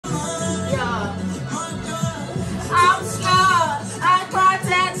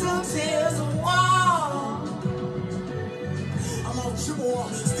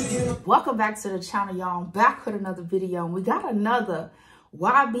welcome back to the channel, y'all. I'm back with another video, and we got another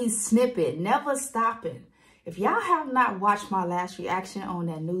YB snippet, Never Stopping. If y'all have not watched my last reaction on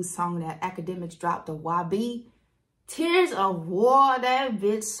that new song that Academics dropped, the YB, Tears of War, that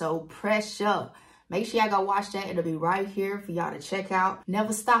bitch so pressure. Make sure y'all go watch that. It'll be right here for y'all to check out.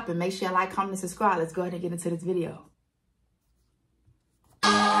 Never Stopping. Make sure y'all like, comment, and subscribe. Let's go ahead and get into this video.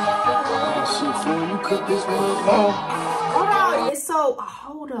 Hold on, it's so,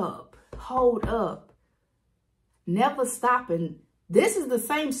 hold up. Never Stopping. This is the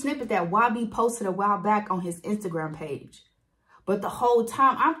same snippet that YB posted a while back on his Instagram page. But the whole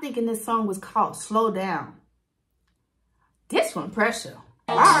time, I'm thinking this song was called Slow Down. This one, pressure.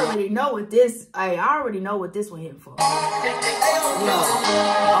 I already know what this, I already know what this one hit for. Yo,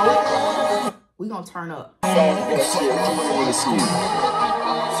 we gonna turn up.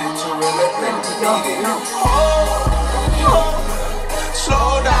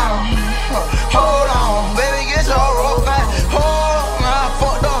 Slow down, hold on, baby, get your roll back. Hold on,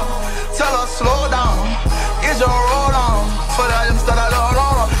 fucked up, tell her slow down, get your roll on. For that, I'm still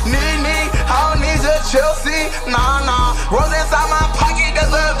alone. Need, I don't need your Chelsea, nah. Rose inside my pocket,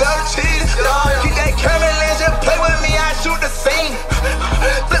 that's a better cheese. Keep that camera lens, just play with me, I shoot the scene.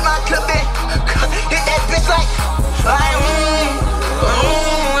 Flip my clip, then hit that bitch like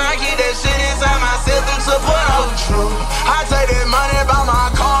I keep that shit inside my system to put out the truth. I take that money, buy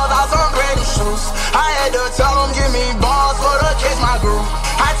my cars, out some brand new shoes. I had to tell them, give me balls for to catch my groove.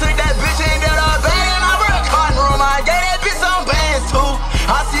 I took that bitch and did a bag in my real cotton room. I gave that bitch some bands too.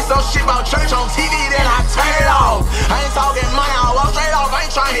 I see some shit about church on TV, then I turn it off. I ain't talking money, I walk straight off, I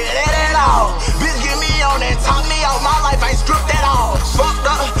ain't trying to hit that at all. Bitch get me on and talk me out, my life ain't scripted at all. Fucked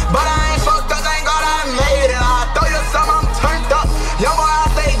up, but I ain't fucked up, thank God I made it. I throw you some, I'm turned up. Youngboy, I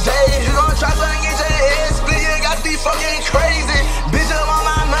say Jay, you gon' try to get your head split, you got to be fucking crazy. Bitch, I want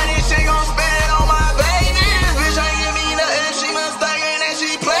my money, she gon' spend it on my baby. This bitch ain't give me nothing, she mistaken and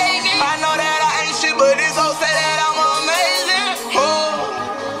she played me. I know that I ain't shit, but this hoe say that I'm amazing.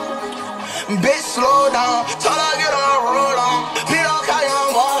 Bitch, slow down, tell her get on roll on. Pete don't call you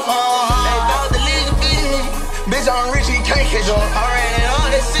on one phone. They don't delete the beat. Bitch, I'm rich, he can't catch up. I ran it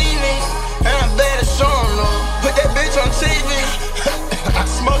on, they see me, and I better show them no. Put that bitch on TV. I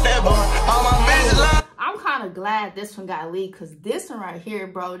smoke that boy. All my bitches love. I'm kind of glad this one got leaked, because this one right here,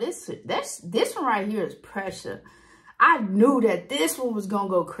 bro, this one right here is pressure. I knew that this one was gonna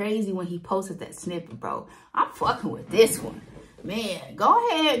go crazy when he posted that snippet, bro. I'm fucking with this one. Man, go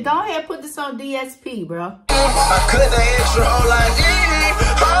ahead, put this on DSP, bro. I cut the extra hole like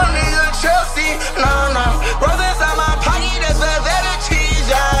I don't need a Chelsea, nah. Rose inside my pocket, that's a better cheese,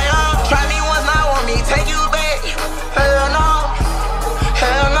 yeah. Try me once, not want me, take you back. Hell no.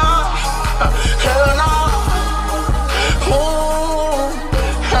 Ooh.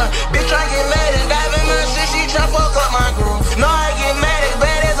 Bitch, I get mad and dive in my shit, she try fuck up my groove. No, I get mad as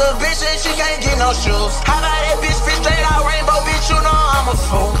bad as a bitch and she can't get no shoes. How about that bitch fit straight out rainbow, bitch, you know I'm a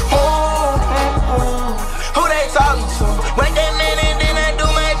fool. Who they talking to? Wait that minute, then I do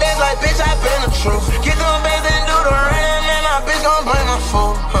my dance like bitch, I been the truth. Get them bands and do the running, and my bitch gon' bring my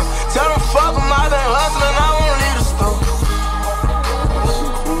food. Tell them fuck them, I been hustling, I won't leave the store.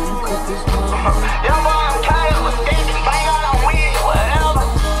 Youngboy, I'm tired of escaping, bang out on weed, whatever.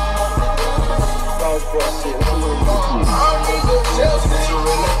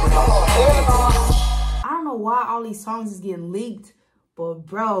 I don't know why all these songs is getting leaked, but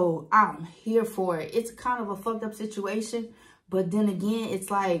bro, I'm here for it. It's kind of a fucked up situation, but then again,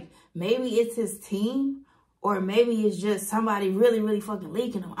 it's like, maybe it's his team, or maybe it's just somebody really fucking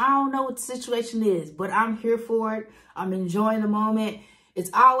leaking them. I don't know what the situation is, but I'm here for it. I'm enjoying the moment. It's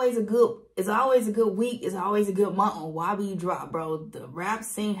always a good week. It's always a good month on YB drop, bro. The rap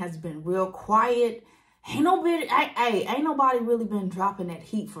scene has been real quiet. Ain't nobody really been dropping that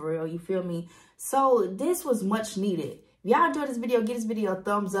heat for real. You feel me? So this was much needed. If y'all enjoyed this video, give this video a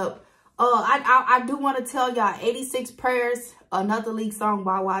thumbs up. I do want to tell y'all 86 Prayers, another leaked song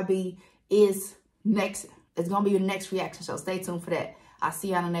by YB, is next. It's gonna be your next reaction. So stay tuned for that. I'll see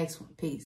you on the next one. Peace.